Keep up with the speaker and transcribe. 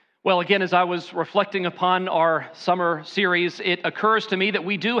Well, again, as I was reflecting upon our summer series, it occurs to me that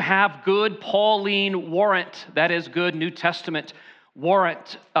we do have good Pauline warrant, that is, good New Testament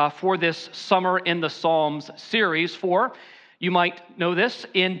warrant for this Summer in the Psalms series. For, you might know this,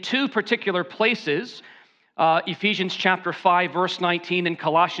 in two particular places, Ephesians chapter 5, verse 19, and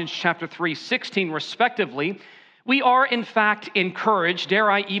Colossians chapter 3, 16, respectively, we are in fact encouraged, dare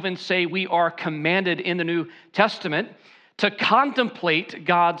I even say we are commanded in the New Testament, to contemplate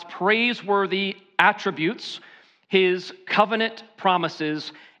God's praiseworthy attributes, His covenant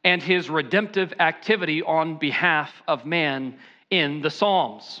promises, and His redemptive activity on behalf of man in the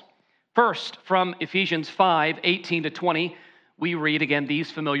Psalms. First, from Ephesians 5, 18 to 20, we read again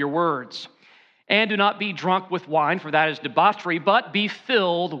these familiar words. And do not be drunk with wine, for that is debauchery, but be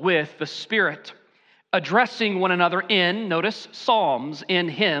filled with the Spirit, addressing one another in, notice, psalms, in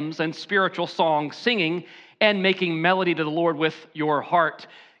hymns and spiritual songs, singing and making melody to the Lord with your heart,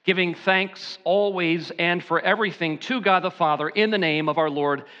 giving thanks always and for everything to God the Father in the name of our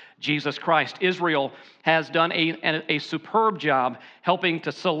Lord Jesus Christ. Israel has done a superb job helping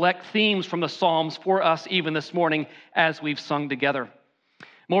to select themes from the Psalms for us even this morning as we've sung together.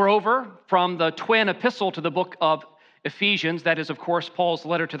 Moreover, from the twin epistle to the book of Ephesians, that is, of course, Paul's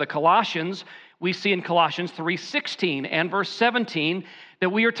letter to the Colossians, we see in Colossians 3:16 and verse 17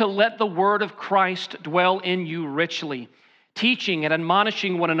 that we are to let the word of Christ dwell in you richly, teaching and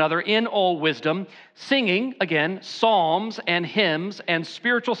admonishing one another in all wisdom, singing, again, psalms and hymns and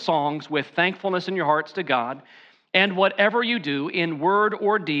spiritual songs with thankfulness in your hearts to God. And whatever you do, in word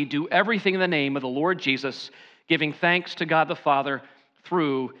or deed, do everything in the name of the Lord Jesus, giving thanks to God the Father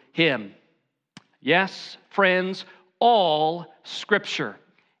through Him. Yes, friends, all Scripture,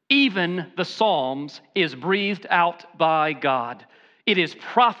 even the Psalms, is breathed out by God. It is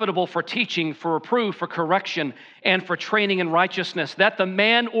profitable for teaching, for reproof, for correction, and for training in righteousness, that the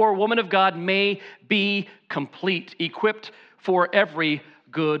man or woman of God may be complete, equipped for every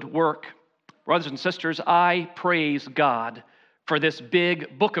good work. Brothers and sisters, I praise God for this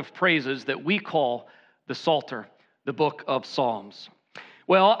big book of praises that we call the Psalter, the book of Psalms.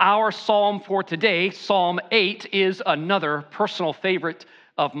 Well, our psalm for today, Psalm 8, is another personal favorite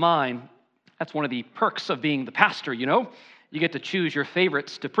of mine. That's one of the perks of being the pastor, you know. You get to choose your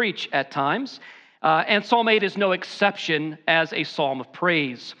favorites to preach at times. And Psalm 8 is no exception as a psalm of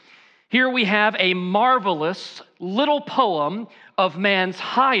praise. Here we have a marvelous little poem of man's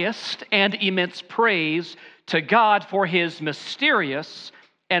highest and immense praise to God for His mysterious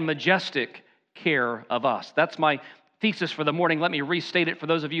and majestic care of us. That's my thesis for the morning. Let me restate it for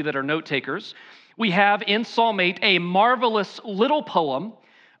those of you that are note takers. We have in Psalm 8 a marvelous little poem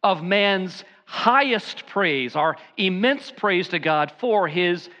of man's highest praise, our immense praise to God for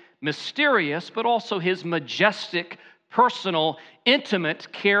His mysterious, but also His majestic, personal,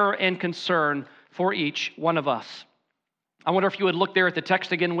 intimate care and concern for each one of us. I wonder if you would look there at the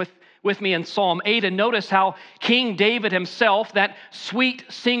text again with me in Psalm 8 and notice how King David himself, that sweet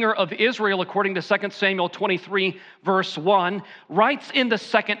singer of Israel, according to 2 Samuel 23, verse 1, writes in the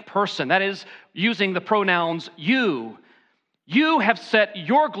second person, that is, using the pronouns you. You have set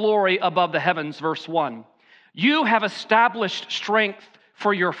your glory above the heavens, verse 1. You have established strength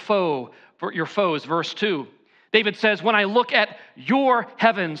for your foes, verse 2. David says, when I look at your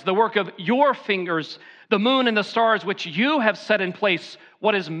heavens, the work of your fingers, the moon and the stars which you have set in place,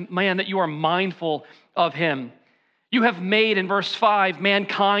 what is man that you are mindful of him? You have made, in verse 5,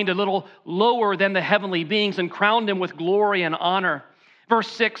 mankind a little lower than the heavenly beings and crowned him with glory and honor. Verse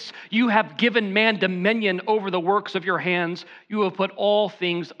 6, you have given man dominion over the works of your hands. You have put all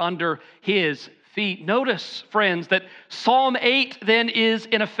things under his feet. Notice, friends, that Psalm 8 then is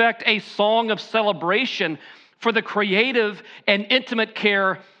in effect a song of celebration for the creative and intimate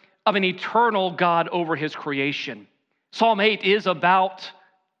care of an eternal God over His creation. Psalm 8 is about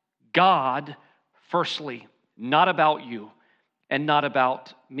God, firstly, not about you and not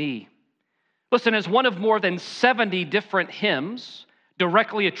about me. Listen, as one of more than 70 different hymns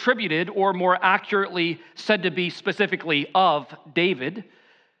directly attributed, or more accurately said to be specifically of David,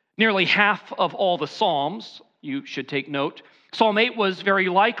 nearly half of all the Psalms, you should take note, Psalm 8 was very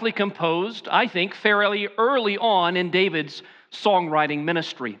likely composed, I think, fairly early on in David's songwriting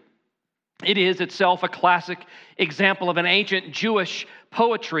ministry. It is itself a classic example of an ancient Jewish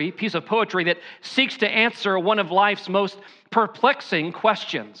piece of poetry that seeks to answer one of life's most perplexing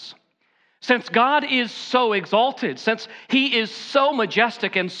questions. Since God is so exalted, since He is so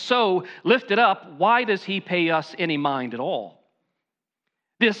majestic and so lifted up, why does He pay us any mind at all?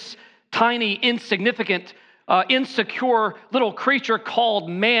 This tiny, insignificant, insecure little creature called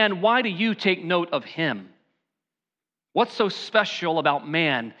man, why do you take note of him? What's so special about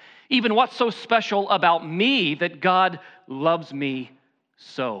man? Even what's so special about me that God loves me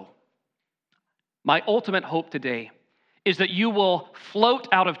so? My ultimate hope today is that you will float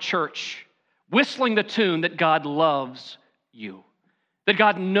out of church whistling the tune that God loves you, that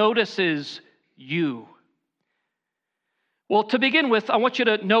God notices you. Well, to begin with, I want you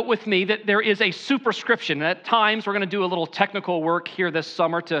to note with me that there is a superscription. At times, we're going to do a little technical work here this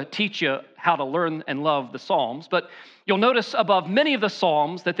summer to teach you how to learn and love the Psalms. But you'll notice above many of the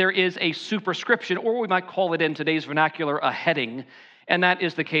Psalms that there is a superscription, or we might call it in today's vernacular a heading. And that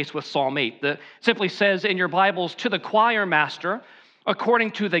is the case with Psalm 8. That simply says in your Bibles, to the choir master,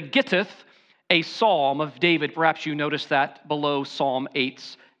 according to the Gittith, a psalm of David. Perhaps you noticed that below Psalm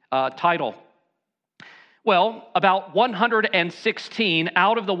 8's title. Well, about 116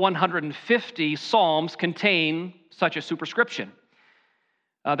 out of the 150 psalms contain such a superscription.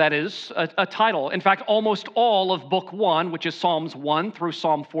 That is a title. In fact, almost all of Book 1, which is Psalms 1 through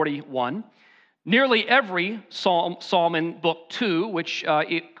Psalm 41, nearly every psalm in Book 2, which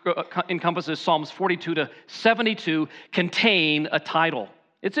encompasses Psalms 42 to 72, contain a title.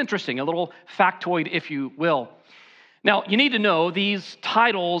 It's interesting, a little factoid, if you will. Now, you need to know these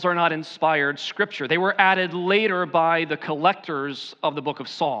titles are not inspired scripture. They were added later by the collectors of the book of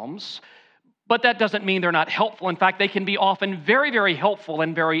Psalms, but that doesn't mean they're not helpful. In fact, they can be often very, very helpful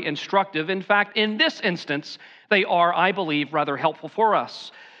and very instructive. In fact, in this instance, they are, I believe, rather helpful for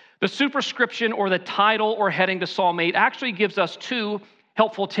us. The superscription or the title or heading to Psalm 8 actually gives us two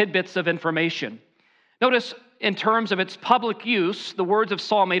helpful tidbits of information. Notice, in terms of its public use, the words of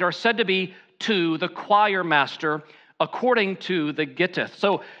Psalm 8 are said to be to the choir master, according to the Gittith.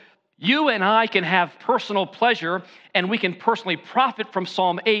 So you and I can have personal pleasure and we can personally profit from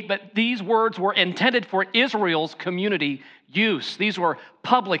Psalm 8, but these words were intended for Israel's community use. These were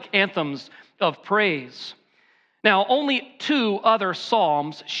public anthems of praise. Now, only two other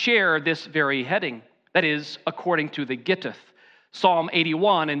psalms share this very heading. That is, according to the Gittith. Psalm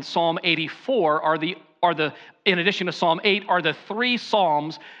 81 and Psalm 84 are the in addition to Psalm 8, are the three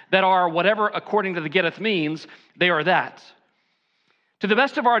psalms that are whatever according to the Gittith means, they are that. To the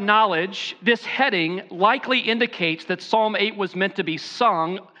best of our knowledge, this heading likely indicates that Psalm 8 was meant to be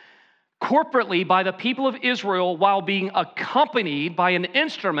sung corporately by the people of Israel while being accompanied by an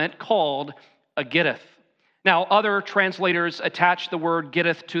instrument called a Gittith. Now, other translators attach the word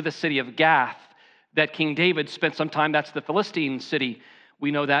Gittith to the city of Gath that King David spent some time. That's the Philistine city. We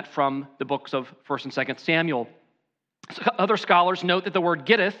know that from the books of 1st and 2nd Samuel. Other scholars note that the word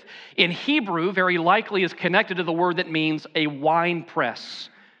Gittith in Hebrew very likely is connected to the word that means a wine press.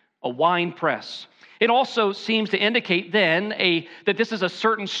 A wine press. It also seems to indicate then that this is a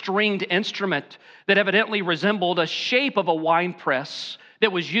certain stringed instrument that evidently resembled a shape of a wine press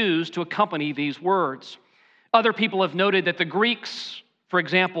that was used to accompany these words. Other people have noted that the Greeks, for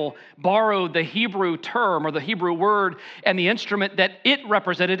example, borrowed the Hebrew term or the Hebrew word and the instrument that it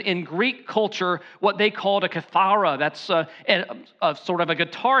represented in Greek culture, what they called a kithara. That's a sort of a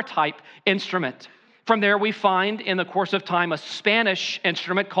guitar-type instrument. From there, we find in the course of time a Spanish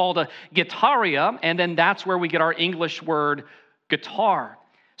instrument called a guitarra, and then that's where we get our English word guitar.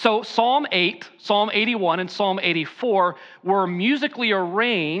 So Psalm 8, Psalm 81, and Psalm 84 were musically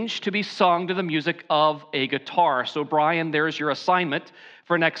arranged to be sung to the music of a guitar. So Brian, there's your assignment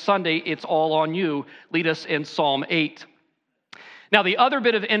for next Sunday. It's all on you. Lead us in Psalm 8. Now, the other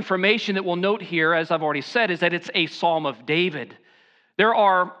bit of information that we'll note here, as I've already said, is that it's a Psalm of David. There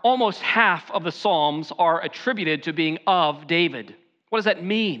are almost half of the Psalms are attributed to being of David. What does that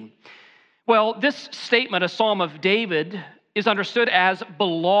mean? Well, this statement, a Psalm of David, is understood as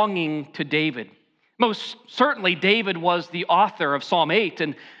belonging to David. Most certainly, David was the author of Psalm 8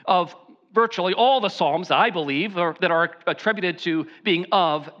 and of virtually all the Psalms, I believe, that are attributed to being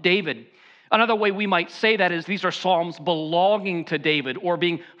of David. Another way we might say that is these are Psalms belonging to David or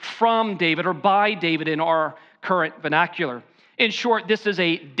being from David or by David in our current vernacular. In short, this is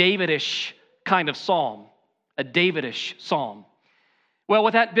a Davidish kind of psalm, a Davidish psalm. Well,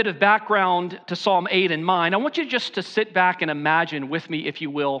 with that bit of background to Psalm 8 in mind, I want you just to sit back and imagine with me, if you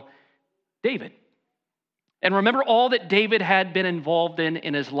will, David. And remember all that David had been involved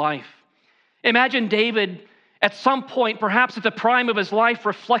in his life. Imagine David at some point, perhaps at the prime of his life,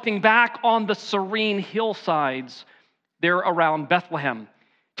 reflecting back on the serene hillsides there around Bethlehem,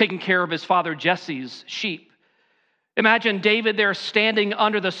 taking care of his father Jesse's sheep. Imagine David there standing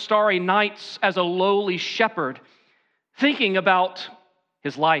under the starry nights as a lowly shepherd, thinking about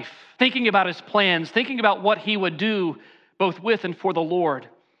his life, thinking about his plans, thinking about what he would do both with and for the Lord.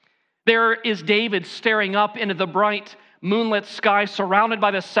 There is David staring up into the bright moonlit sky, surrounded by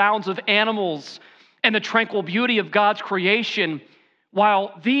the sounds of animals and the tranquil beauty of God's creation,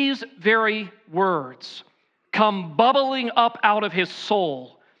 while these very words come bubbling up out of his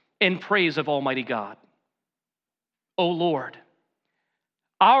soul in praise of Almighty God. O Lord,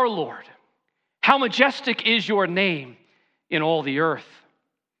 our Lord, how majestic is your name in all the earth.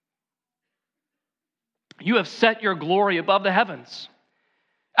 You have set your glory above the heavens.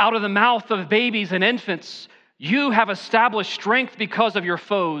 Out of the mouth of babies and infants, you have established strength because of your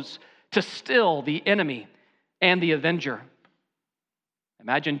foes to still the enemy and the avenger.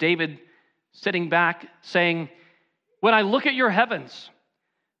 Imagine David sitting back saying, when I look at your heavens,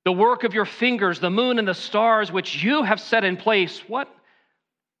 the work of your fingers, the moon and the stars which you have set in place, what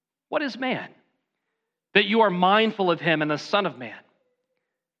is man that you are mindful of him, and the Son of Man?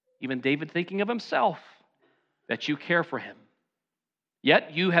 Even David thinking of himself, that you care for him.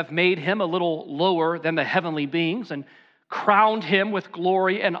 Yet you have made him a little lower than the heavenly beings and crowned him with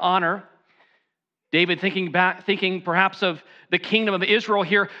glory and honor. David thinking perhaps of the kingdom of Israel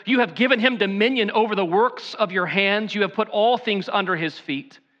here, you have given him dominion over the works of your hands. You have put all things under his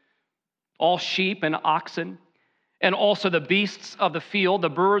feet, all sheep and oxen, and also the beasts of the field, the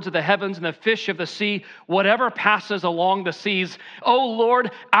birds of the heavens, and the fish of the sea, whatever passes along the seas. O Lord,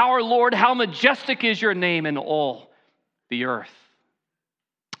 our Lord, how majestic is your name in all the earth.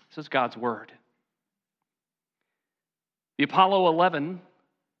 This is God's word. The Apollo 11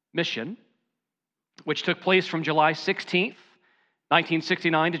 mission, which took place from July 16th,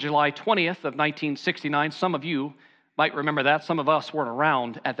 1969 to July 20th of 1969. Some of you might remember that. Some of us weren't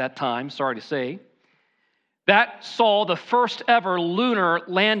around at that time, sorry to say. That saw the first ever lunar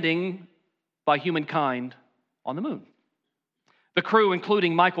landing by humankind on the moon. The crew,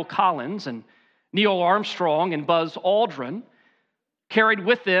 including Michael Collins and Neil Armstrong and Buzz Aldrin, carried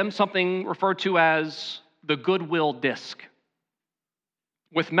with them something referred to as the goodwill disk,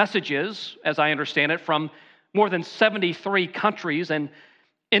 with messages, as I understand it, from more than 73 countries and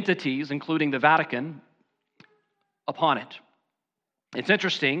entities, including the Vatican, upon it. It's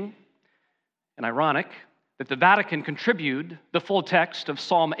interesting and ironic that the Vatican contributed the full text of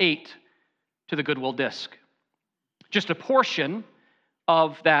Psalm 8 to the goodwill disk. Just a portion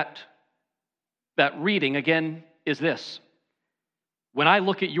of that reading, again, is this. When I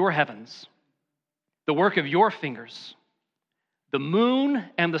look at your heavens, the work of your fingers, the moon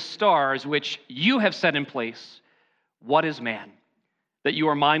and the stars which you have set in place, what is man that you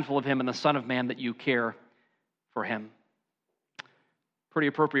are mindful of him, and the Son of Man that you care for him? Pretty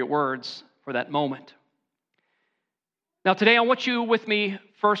appropriate words for that moment. Now today I want you with me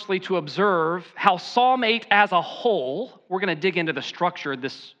firstly to observe how Psalm 8 as a whole, we're going to dig into the structure of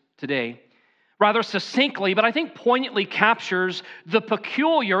this today, rather succinctly, but I think poignantly captures the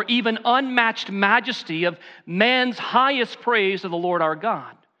peculiar, even unmatched majesty of man's highest praise of the Lord our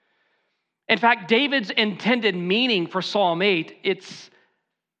God. In fact, David's intended meaning for Psalm 8,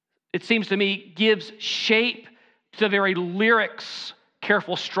 it seems to me, gives shape to the very lyrics'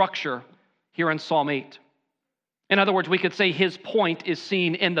 careful structure here in Psalm 8. In other words, we could say his point is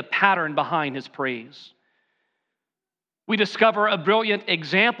seen in the pattern behind his praise. We discover a brilliant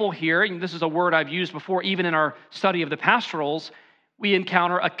example here, and this is a word I've used before, even in our study of the pastorals. We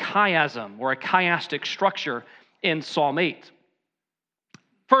encounter a chiasm, or a chiastic structure in Psalm 8.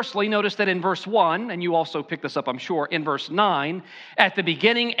 Firstly, notice that in verse 1, and you also pick this up, I'm sure, in verse 9, at the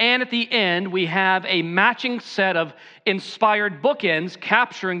beginning and at the end, we have a matching set of inspired bookends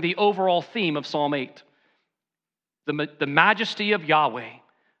capturing the overall theme of Psalm 8. The majesty of Yahweh,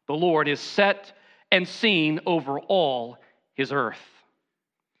 the Lord, is set and seen over all his earth.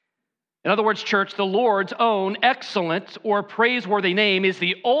 In other words, church, the Lord's own excellent or praiseworthy name is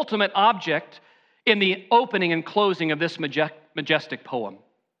the ultimate object in the opening and closing of this majestic poem.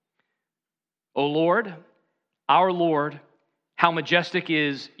 O Lord, our Lord, how majestic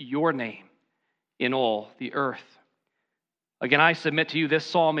is your name in all the earth. Again, I submit to you, this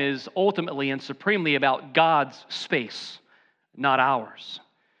psalm is ultimately and supremely about God's space, not ours.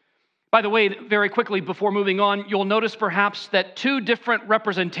 By the way, very quickly before moving on, you'll notice perhaps that two different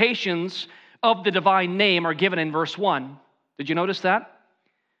representations of the divine name are given in verse 1. Did you notice that?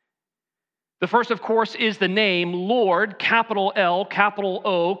 The first, of course, is the name Lord, capital L, capital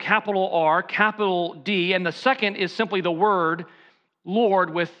O, capital R, capital D, and the second is simply the word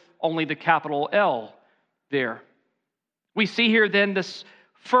Lord with only the capital L there. We see here then this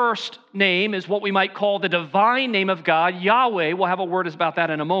first name is what we might call the divine name of God, Yahweh. We'll have a word about that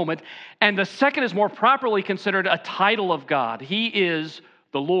in a moment. And the second is more properly considered a title of God. He is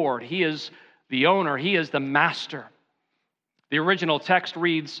the Lord. He is the owner. He is the master. The original text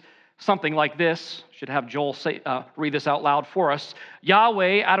reads something like this. Should have Joel read this out loud for us.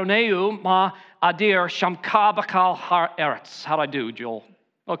 Yahweh Adoneu ma adir shamka bakal haaretz. How'd I do, Joel?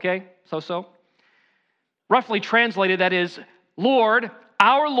 Okay, so. Roughly translated, that is, Lord,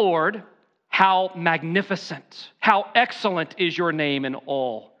 our Lord, how magnificent, how excellent is your name in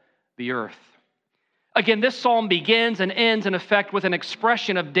all the earth. Again, this psalm begins and ends, in effect, with an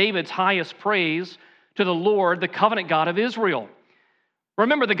expression of David's highest praise to the Lord, the covenant God of Israel.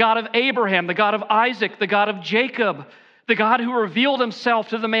 Remember, the God of Abraham, the God of Isaac, the God of Jacob, the God who revealed himself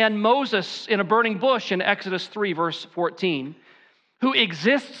to the man Moses in a burning bush in Exodus 3, verse 14, who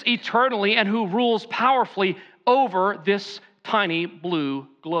exists eternally and who rules powerfully over this tiny blue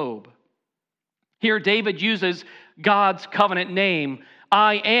globe. Here, David uses God's covenant name,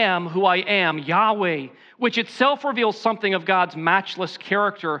 I am who I am, Yahweh, which itself reveals something of God's matchless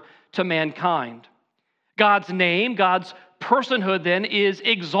character to mankind. God's name, God's personhood then, is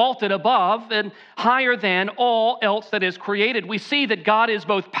exalted above and higher than all else that is created. We see that God is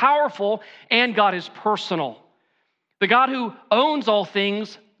both powerful and God is personal. The God who owns all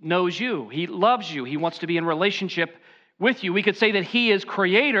things knows you. He loves you. He wants to be in relationship with you. We could say that He is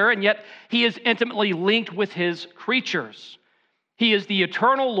creator, and yet He is intimately linked with His creatures. He is the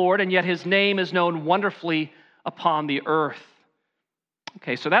eternal Lord, and yet His name is known wonderfully upon the earth.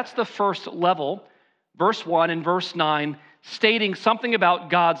 Okay, so that's the first level, verse 1 and verse 9, stating something about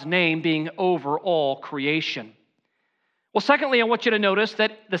God's name being over all creation. Well, secondly, I want you to notice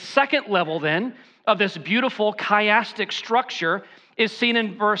that the second level then of this beautiful chiastic structure is seen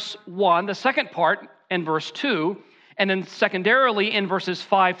in verse 1, the second part in verse 2, and then secondarily in verses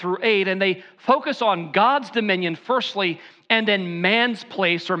 5 through 8, and they focus on God's dominion firstly, and then man's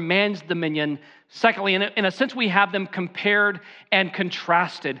place or man's dominion secondly. In a sense, we have them compared and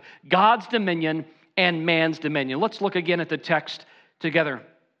contrasted, God's dominion and man's dominion. Let's look again at the text together.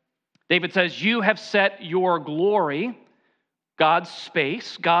 David says, you have set your glory, God's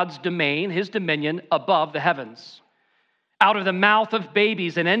space, God's domain, His dominion above the heavens. Out of the mouth of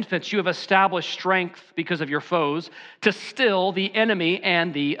babies and infants, you have established strength because of your foes to still the enemy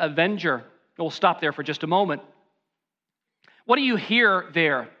and the avenger. We'll stop there for just a moment. What do you hear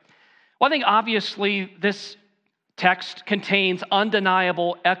there? Well, I think obviously this text contains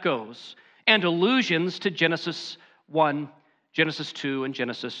undeniable echoes and allusions to Genesis 1, Genesis 2, and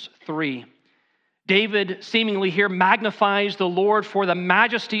Genesis 3. David seemingly here magnifies the Lord for the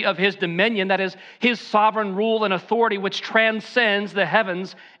majesty of His dominion, that is, His sovereign rule and authority, which transcends the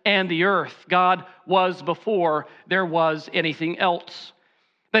heavens and the earth. God was before there was anything else.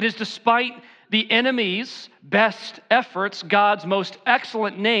 That is, despite the enemy's best efforts, God's most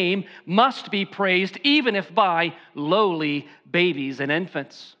excellent name must be praised, even if by lowly babies and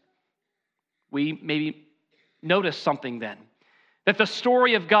infants. We maybe notice something then, that the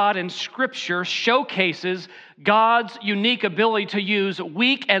story of God in Scripture showcases God's unique ability to use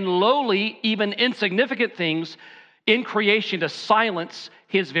weak and lowly, even insignificant things in creation to silence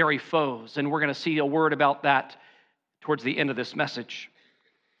His very foes. And we're going to see a word about that towards the end of this message.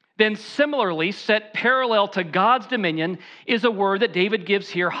 Then similarly, set parallel to God's dominion is a word that David gives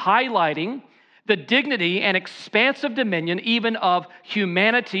here, highlighting the dignity and expansive dominion even of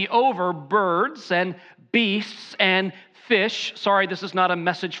humanity over birds and beasts and fish. Sorry, this is not a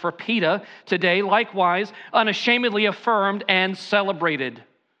message for PETA today. Likewise, unashamedly affirmed and celebrated.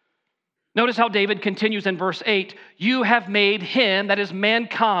 Notice how David continues in verse 8. You have made him, that is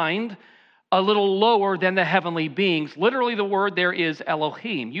mankind, a little lower than the heavenly beings. Literally, the word there is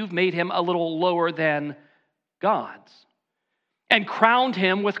Elohim. You've made him a little lower than gods, and crowned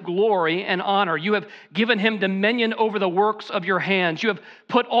him with glory and honor. You have given him dominion over the works of your hands. You have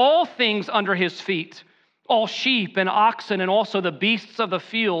put all things under his feet, all sheep and oxen, and also the beasts of the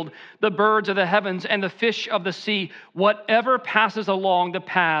field, the birds of the heavens, and the fish of the sea, whatever passes along the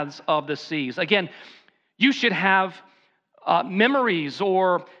paths of the seas. Again, you should have memories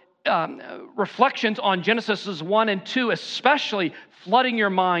or reflections on Genesis 1 and 2, especially flooding your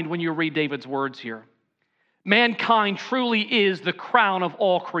mind when you read David's words here. Mankind truly is the crown of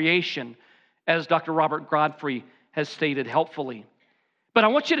all creation, as Dr. Robert Godfrey has stated helpfully. But I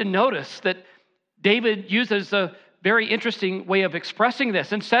want you to notice that David uses a very interesting way of expressing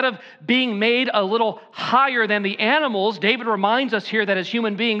this. Instead of being made a little higher than the animals, David reminds us here that as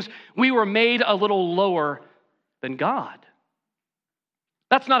human beings, we were made a little lower than God.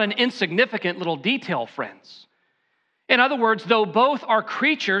 That's not an insignificant little detail, friends. In other words, though both are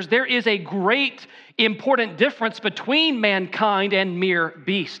creatures, there is a great important difference between mankind and mere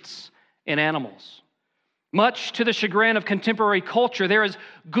beasts and animals. Much to the chagrin of contemporary culture, there is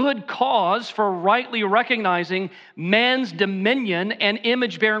good cause for rightly recognizing man's dominion and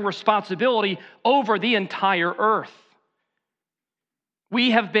image-bearing responsibility over the entire earth.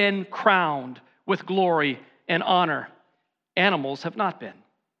 We have been crowned with glory and honor. Animals have not been.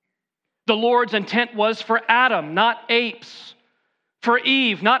 The Lord's intent was for Adam, not apes. For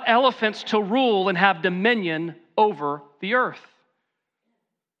Eve, not elephants, to rule and have dominion over the earth.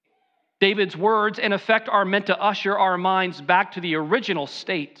 David's words, in effect, are meant to usher our minds back to the original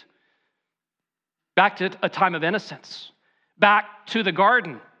state, back to a time of innocence, back to the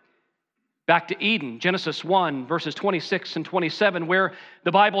garden, back to Eden, Genesis 1, verses 26 and 27, where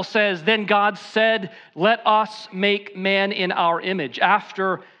the Bible says, "Then God said, 'Let us make man in our image,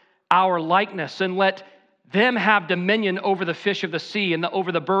 after our likeness, and let them have dominion over the fish of the sea, and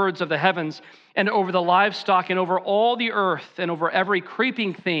over the birds of the heavens, and over the livestock, and over all the earth, and over every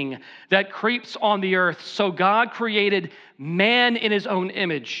creeping thing that creeps on the earth.' So God created man in his own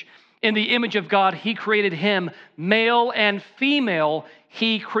image. In the image of God, he created him. Male and female,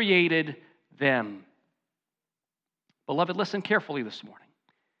 he created them." Beloved, listen carefully this morning,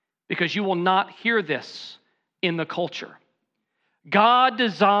 because you will not hear this in the culture. God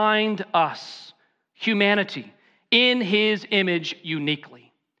designed us, humanity, in his image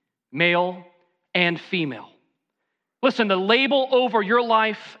uniquely, male and female. Listen, the label over your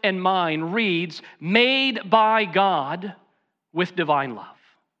life and mine reads, "Made by God with divine love."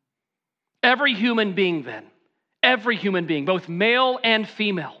 Every human being then, every human being, both male and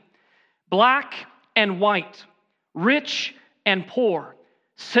female, black and white, rich and poor,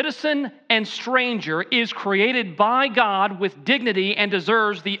 citizen and stranger, is created by God with dignity and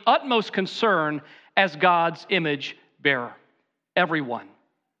deserves the utmost concern as God's image bearer. Everyone.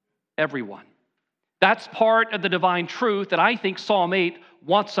 Everyone. That's part of the divine truth that I think Psalm 8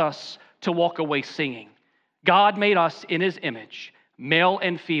 wants us to walk away singing. God made us in his image, male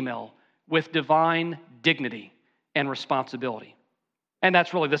and female, with divine dignity and responsibility. And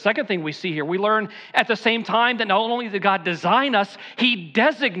that's really the second thing we see here. We learn at the same time that not only did God design us, he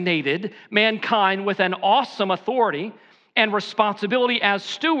designated mankind with an awesome authority and responsibility as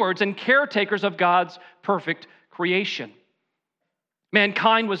stewards and caretakers of God's perfect creation.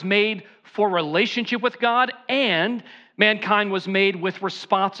 Mankind was made for relationship with God, and mankind was made with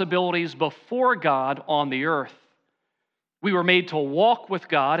responsibilities before God on the earth. We were made to walk with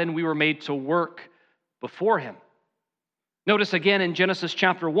God, and we were made to work before him. Notice again in Genesis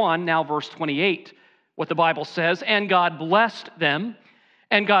chapter 1, now verse 28, what the Bible says, "And God blessed them,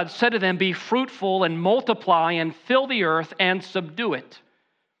 and God said to them, 'Be fruitful and multiply and fill the earth and subdue it,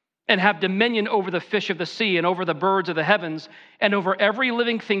 and have dominion over the fish of the sea and over the birds of the heavens and over every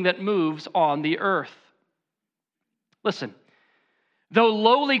living thing that moves on the earth.'" Listen, though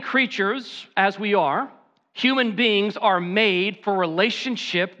lowly creatures as we are, human beings are made for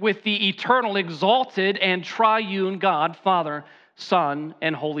relationship with the eternal, exalted, and triune God, Father, Son,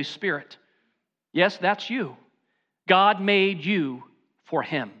 and Holy Spirit. Yes, that's you. God made you for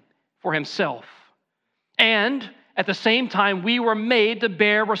him, for himself. And at the same time, we were made to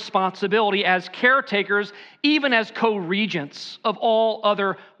bear responsibility as caretakers, even as co-regents of all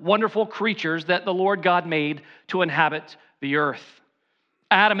other wonderful creatures that the Lord God made to inhabit the earth.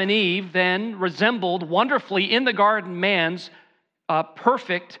 Adam and Eve then resembled wonderfully in the garden man's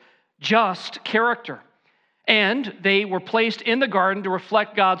perfect, just character. And they were placed in the garden to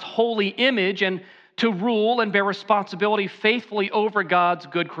reflect God's holy image and to rule and bear responsibility faithfully over God's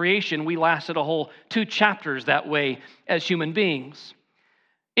good creation. We lasted a whole 2 chapters that way as human beings.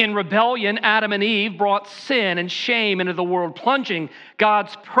 In rebellion, Adam and Eve brought sin and shame into the world, plunging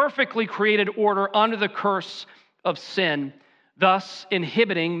God's perfectly created order under the curse of sin, thus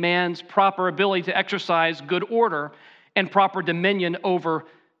inhibiting man's proper ability to exercise good order and proper dominion over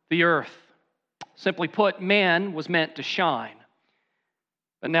the earth. Simply put, man was meant to shine,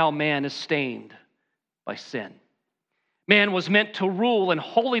 but now man is stained by sin. Man was meant to rule in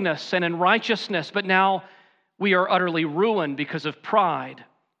holiness and in righteousness, but now we are utterly ruined because of pride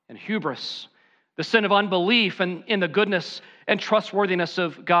and hubris, the sin of unbelief and in the goodness and trustworthiness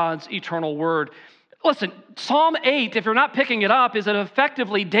of God's eternal word. Listen, Psalm 8, if you're not picking it up, is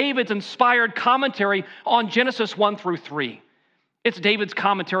effectively David's inspired commentary on Genesis 1 through 3. It's David's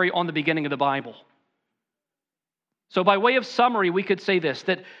commentary on the beginning of the Bible. So by way of summary, we could say this,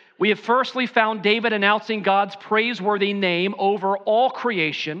 that we have firstly found David announcing God's praiseworthy name over all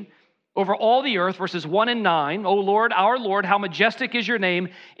creation, over all the earth, verses 1 and 9. "O Lord, our Lord, how majestic is your name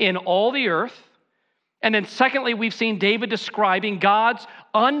in all the earth." And then secondly, we've seen David describing God's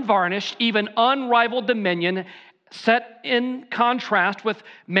unvarnished, even unrivaled dominion set in contrast with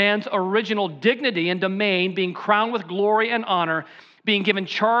man's original dignity and domain, being crowned with glory and honor, being given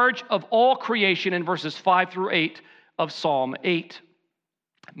charge of all creation in verses 5 through 8 of Psalm 8.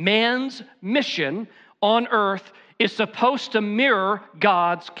 Man's mission on earth is supposed to mirror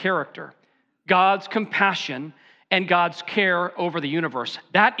God's character. God's compassion and God's care over the universe.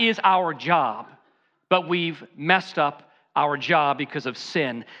 That is our job, but we've messed up our job because of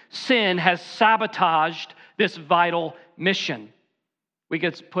sin. Sin has sabotaged this vital mission. We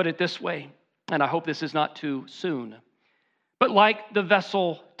could put it this way, and I hope this is not too soon. But like the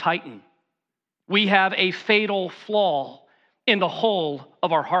vessel Titan, we have a fatal flaw in the whole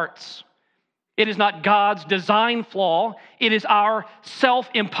of our hearts. It is not God's design flaw. It is our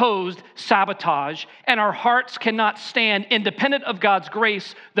self-imposed sabotage, and our hearts cannot stand, independent of God's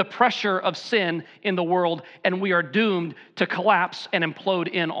grace, the pressure of sin in the world, and we are doomed to collapse and implode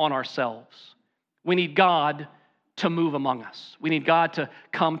in on ourselves. We need God to move among us. We need God to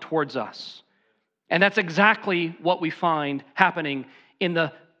come towards us. And that's exactly what we find happening in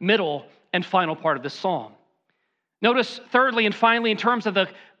the middle and final part of this psalm. Notice, thirdly and finally, in terms of the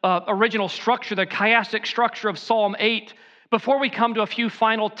original structure, the chiastic structure of Psalm 8, before we come to a few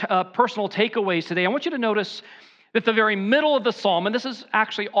final personal takeaways today, I want you to notice that the very middle of the psalm, and this is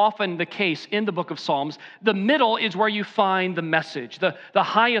actually often the case in the book of Psalms, the middle is where you find the message, the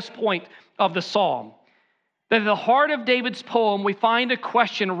highest point of the psalm. That at the heart of David's poem, we find a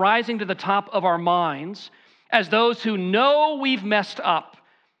question rising to the top of our minds as those who know we've messed up.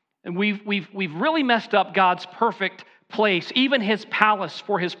 And we've really messed up God's perfect place, even his palace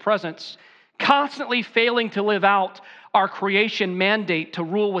for his presence, constantly failing to live out our creation mandate to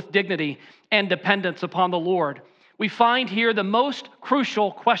rule with dignity and dependence upon the Lord. We find here the most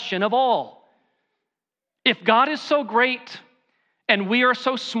crucial question of all. If God is so great and we are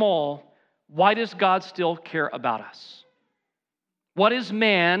so small, why does God still care about us? What is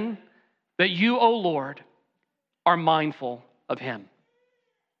man that you, O Lord, are mindful of him?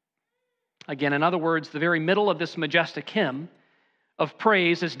 Again, in other words, the very middle of this majestic hymn of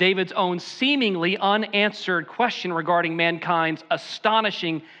praise is David's own seemingly unanswered question regarding mankind's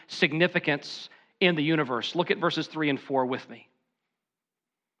astonishing significance in the universe. Look at verses 3 and 4 with me.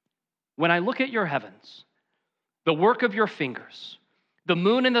 When I look at your heavens, the work of your fingers, the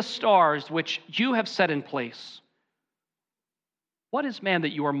moon and the stars which you have set in place, what is man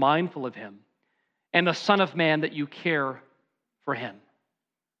that you are mindful of him, and the Son of Man that you care for him?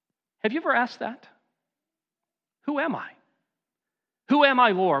 Have you ever asked that? Who am I? Who am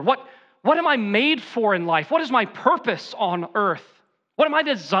I, Lord? What am I made for in life? What is my purpose on earth? What am I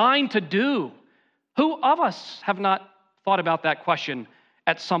designed to do? Who of us have not thought about that question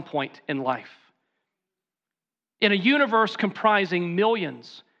at some point in life? In a universe comprising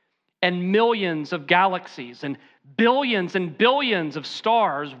millions and millions of galaxies and billions of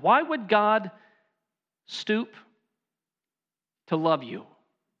stars, why would God stoop to love you?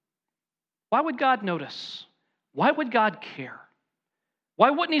 Why would God notice? Why would God care?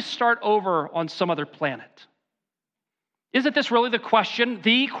 Why wouldn't he start over on some other planet? Isn't this really the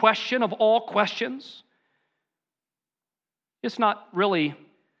question of all questions? It's not really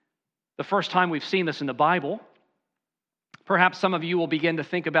the first time we've seen this in the Bible. Perhaps some of you will begin to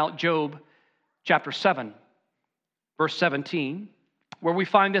think about Job chapter 7, verse 17, where we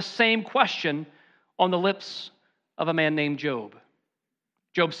find this same question on the lips of a man named Job.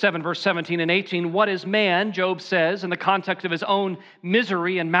 Job 7, verse 17 and 18, what is man, Job says, in the context of his own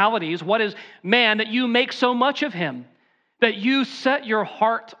misery and maladies, what is man that you make so much of him, that you set your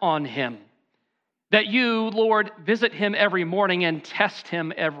heart on him, that you, Lord, visit him every morning and test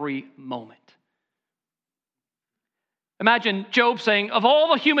him every moment? Imagine Job saying, of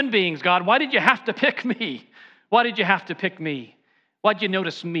all the human beings, God, why did you have to pick me? Why did you have to pick me? Why did you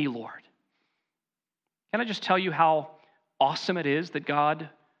notice me, Lord? Can I just tell you how awesome it is that God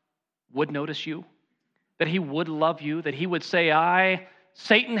would notice you, that he would love you, that he would say,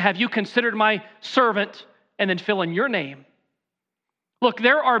 Satan, have you considered my servant? And then fill in your name. Look,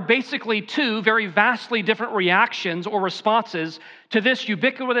 there are basically two very vastly different reactions or responses to this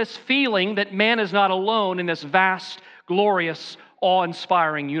ubiquitous feeling that man is not alone in this vast, glorious,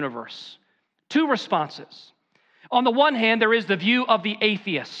 awe-inspiring universe. Two responses. On the one hand, there is the view of the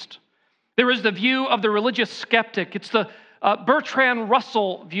atheist. There is the view of the religious skeptic. It's the Bertrand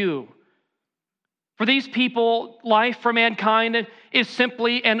Russell view. For these people, life for mankind is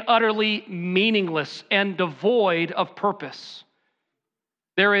simply and utterly meaningless and devoid of purpose.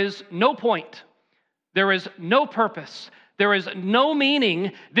 There is no point. There is no purpose. There is no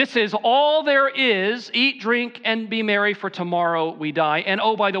meaning. This is all there is. Eat, drink, and be merry, for tomorrow we die. And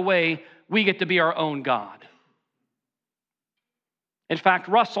oh, by the way, we get to be our own God. In fact,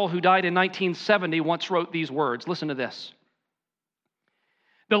 Russell, who died in 1970, once wrote these words. Listen to this.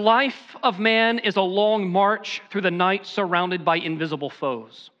 The life of man is a long march through the night surrounded by invisible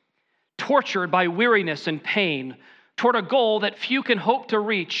foes, tortured by weariness and pain, toward a goal that few can hope to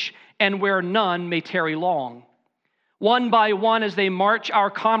reach and where none may tarry long. One by one, as they march, our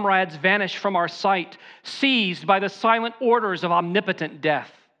comrades vanish from our sight, seized by the silent orders of omnipotent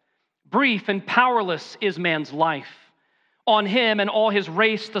death. Brief and powerless is man's life. On him and all his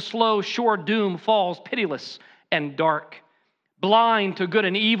race, the slow, sure doom falls pitiless and dark. Blind to good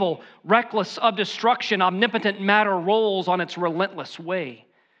and evil, reckless of destruction, omnipotent matter rolls on its relentless way.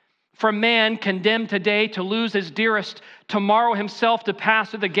 For man condemned today to lose his dearest, tomorrow himself to pass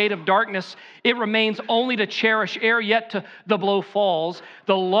through the gate of darkness, it remains only to cherish ere yet the blow falls,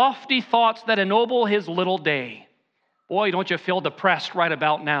 the lofty thoughts that ennoble his little day. Boy, don't you feel depressed right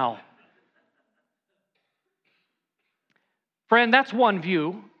about now. Friend, that's one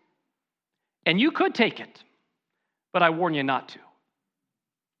view, and you could take it, but I warn you not to.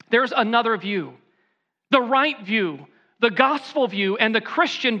 There's another view, the right view, the gospel view, and the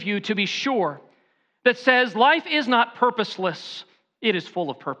Christian view, to be sure, that says life is not purposeless, it is full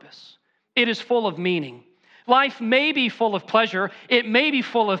of purpose. It is full of meaning. Life may be full of pleasure, it may be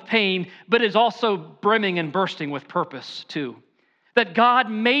full of pain, but it is also brimming and bursting with purpose too. That God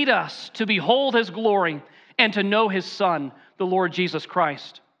made us to behold His glory and to know His Son, the Lord Jesus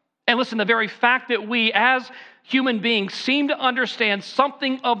Christ. And listen, the very fact that we as human beings seem to understand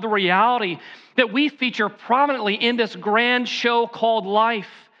something of the reality that we feature prominently in this grand show called life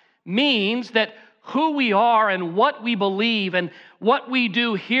means that who we are and what we believe and what we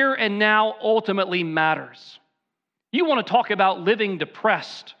do here and now ultimately matters. You want to talk about living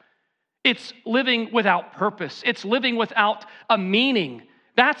depressed. It's living without purpose. It's living without a meaning.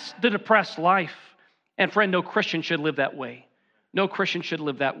 That's the depressed life. And friend, no Christian should live that way. No Christian should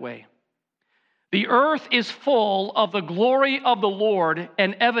live that way. The earth is full of the glory of the Lord,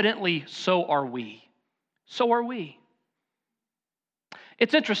 and evidently so are we. So are we.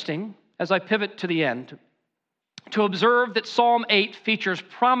 It's interesting, as I pivot to the end, to observe that Psalm 8 features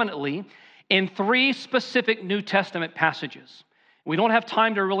prominently in 3 specific New Testament passages. We don't have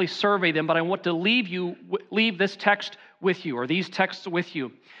time to really survey them, but I want to leave this text with you, or these texts with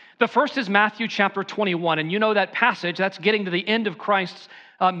you. The first is Matthew chapter 21, and you know that passage, that's getting to the end of Christ's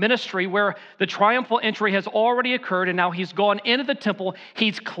ministry, where the triumphal entry has already occurred, and now He's gone into the temple,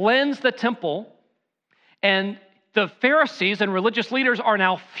 He's cleansed the temple, and the Pharisees and religious leaders are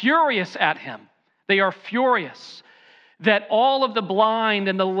now furious at Him. They are furious that all of the blind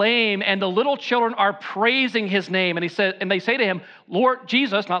and the lame and the little children are praising His name, and they say to Him, Lord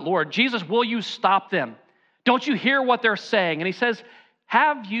Jesus, not Lord, Jesus, will you stop them? Don't you hear what they're saying? And He says,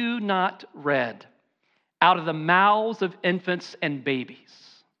 have you not read, out of the mouths of infants and babies,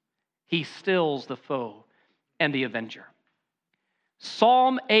 He stills the foe and the avenger.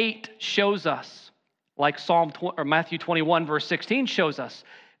 Psalm 8 shows us, like Matthew 21 verse 16 shows us,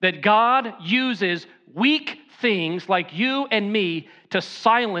 that God uses weak things like you and me to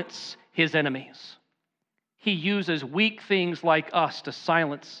silence His enemies. He uses weak things like us to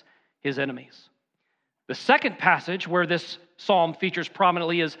silence His enemies. The second passage where this psalm features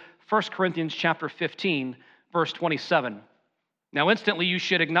prominently is 1 Corinthians chapter 15, verse 27. Now, instantly, you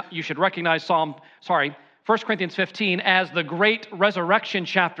should recognize 1 Corinthians 15 as the great resurrection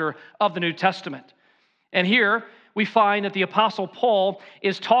chapter of the New Testament. And here we find that the Apostle Paul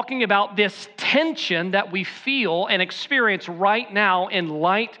is talking about this tension that we feel and experience right now in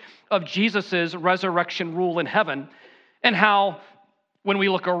light of Jesus' resurrection rule in heaven, and how when we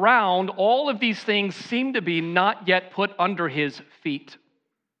look around, all of these things seem to be not yet put under His feet.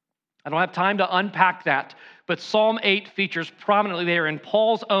 I don't have time to unpack that, but Psalm 8 features prominently there in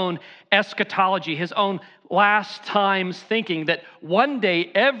Paul's own eschatology, his own last times thinking that one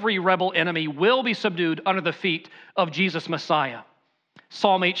day every rebel enemy will be subdued under the feet of Jesus Messiah.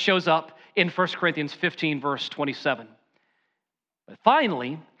 Psalm 8 shows up in 1 Corinthians 15, verse 27. But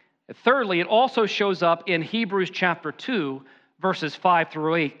finally, thirdly, it also shows up in Hebrews chapter 2, verses 5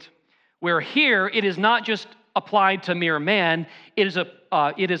 through 8, where here it is not just applied to mere man, it is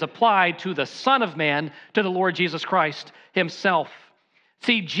applied to the Son of Man, to the Lord Jesus Christ Himself.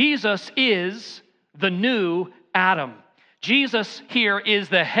 See, Jesus is the new Adam. Jesus here is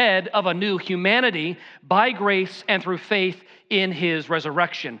the head of a new humanity by grace and through faith in His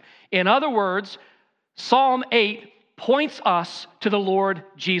resurrection. In other words, Psalm 8 points us to the Lord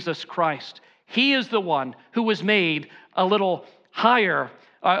Jesus Christ. He is the one who was made a little higher,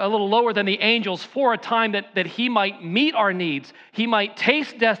 a little lower than the angels for a time that He might meet our needs. He might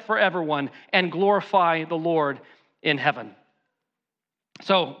taste death for everyone and glorify the Lord in heaven.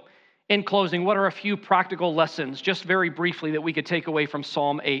 So, in closing, what are a few practical lessons, just very briefly, that we could take away from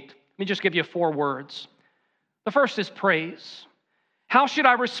Psalm 8? Let me just give you 4 words. The first is praise. How should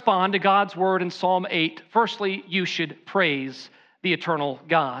I respond to God's word in Psalm 8? Firstly, you should praise the eternal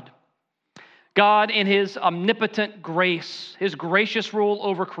God. God, in his omnipotent grace, his gracious rule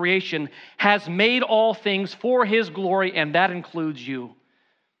over creation, has made all things for his glory, and that includes you.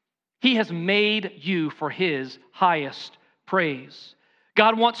 He has made you for his highest praise.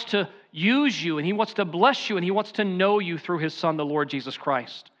 God wants to use you, and he wants to bless you, and he wants to know you through his Son, the Lord Jesus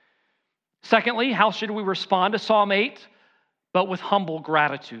Christ. Secondly, how should we respond to Psalm 8? But with humble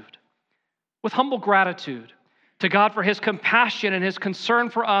gratitude. With humble gratitude to God for his compassion and his concern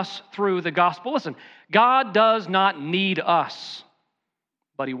for us through the gospel. Listen, God does not need us,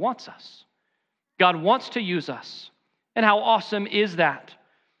 but he wants us. God wants to use us. And how awesome is that?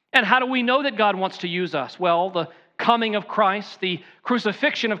 And how do we know that God wants to use us? Well, the coming of Christ, the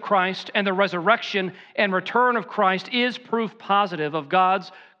crucifixion of Christ, and the resurrection and return of Christ is proof positive of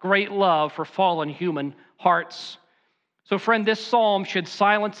God's great love for fallen human hearts. So, friend, this psalm should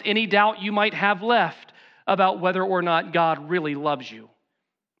silence any doubt you might have left about whether or not God really loves you,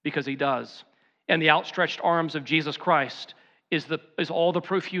 because he does. And the outstretched arms of Jesus Christ is all the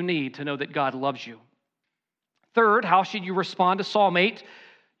proof you need to know that God loves you. Third, how should you respond to Psalm 8?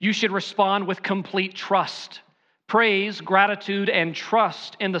 You should respond with complete trust. Praise, gratitude, and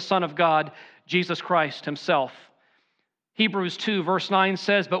trust in the Son of God, Jesus Christ himself. Hebrews 2, verse 9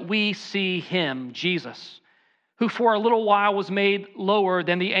 says, "But we see him, Jesus, who for a little while was made lower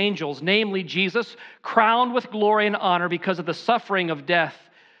than the angels, namely Jesus, crowned with glory and honor because of the suffering of death,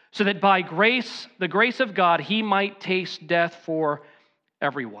 so that by grace, the grace of God, he might taste death for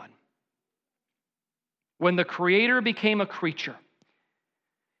everyone." When the Creator became a creature,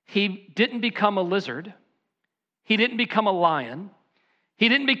 he didn't become a lizard, he didn't become a lion, he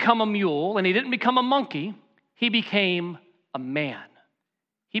didn't become a mule, and he didn't become a monkey. He became a man.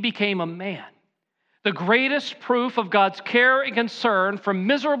 He became a man. The greatest proof of God's care and concern for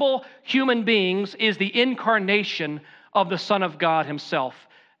miserable human beings is the incarnation of the Son of God himself.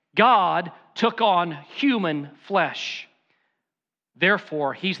 God took on human flesh.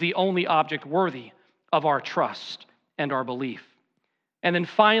 Therefore, he's the only object worthy of our trust and our belief. And then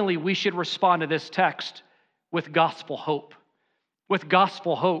finally, we should respond to this text with gospel hope. With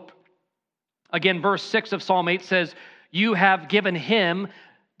gospel hope. Again, verse 6 of Psalm 8 says, "You have given him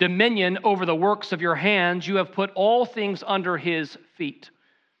dominion over the works of your hands. You have put all things under his feet."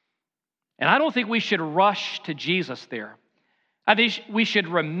 And I don't think we should rush to Jesus there. I think we should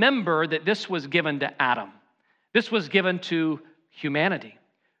remember that this was given to Adam. This was given to humanity.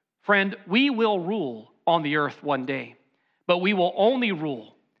 Friend, we will rule on the earth one day, but we will only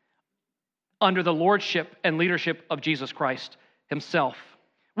rule under the lordship and leadership of Jesus Christ himself.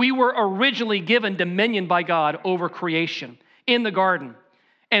 We were originally given dominion by God over creation in the garden.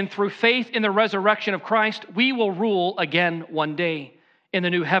 And through faith in the resurrection of Christ, we will rule again one day in the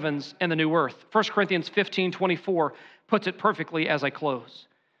new heavens and the new earth. 1 Corinthians 15:24 puts it perfectly as I close.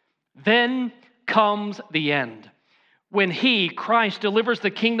 Then comes the end, when he, Christ, delivers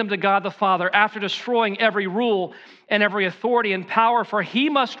the kingdom to God the Father after destroying every rule and every authority and power, for he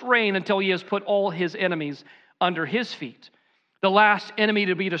must reign until he has put all his enemies under his feet. The last enemy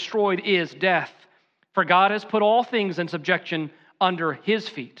to be destroyed is death, for God has put all things in subjection under his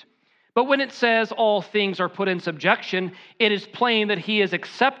feet. But when it says all things are put in subjection, it is plain that he is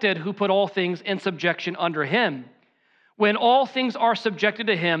accepted who put all things in subjection under him. When all things are subjected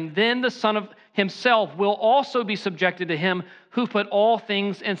to him, then the Son of himself will also be subjected to him who put all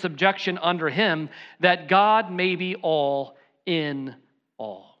things in subjection under him, that God may be all in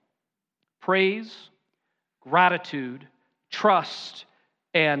all. Praise, gratitude, trust,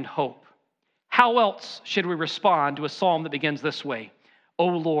 and hope. How else should we respond to a psalm that begins this way? O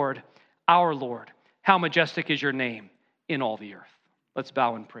Lord, our Lord, how majestic is your name in all the earth. Let's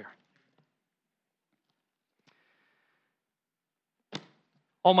bow in prayer.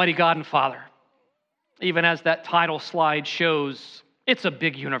 Almighty God and Father, even as that title slide shows, it's a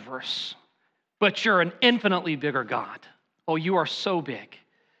big universe, but you're an infinitely bigger God. Oh, you are so big,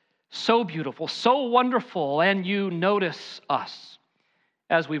 so beautiful, so wonderful, and you notice us,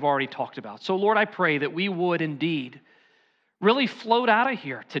 as we've already talked about. So, Lord, I pray that we would indeed really float out of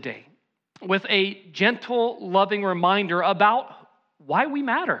here today with a gentle, loving reminder about why we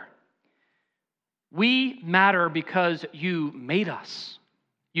matter. We matter because you made us.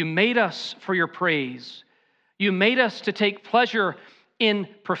 You made us for your praise. You made us to take pleasure in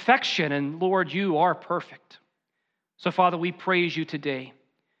perfection, and Lord, you are perfect. So, Father, we praise you today.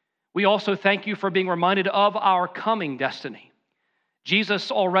 We also thank you for being reminded of our coming destiny.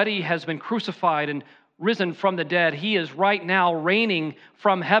 Jesus already has been crucified and risen from the dead. He is right now reigning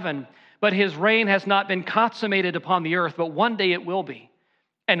from heaven, but his reign has not been consummated upon the earth, but one day it will be,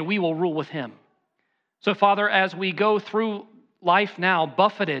 and we will rule with him. So, Father, as we go through life now,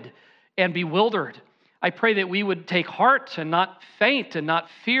 buffeted and bewildered. I pray that we would take heart and not faint and not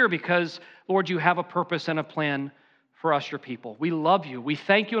fear because, Lord, you have a purpose and a plan for us, your people. We love you. We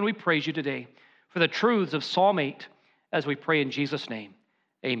thank you and we praise you today for the truths of Psalm 8 as we pray in Jesus' name.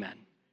 Amen.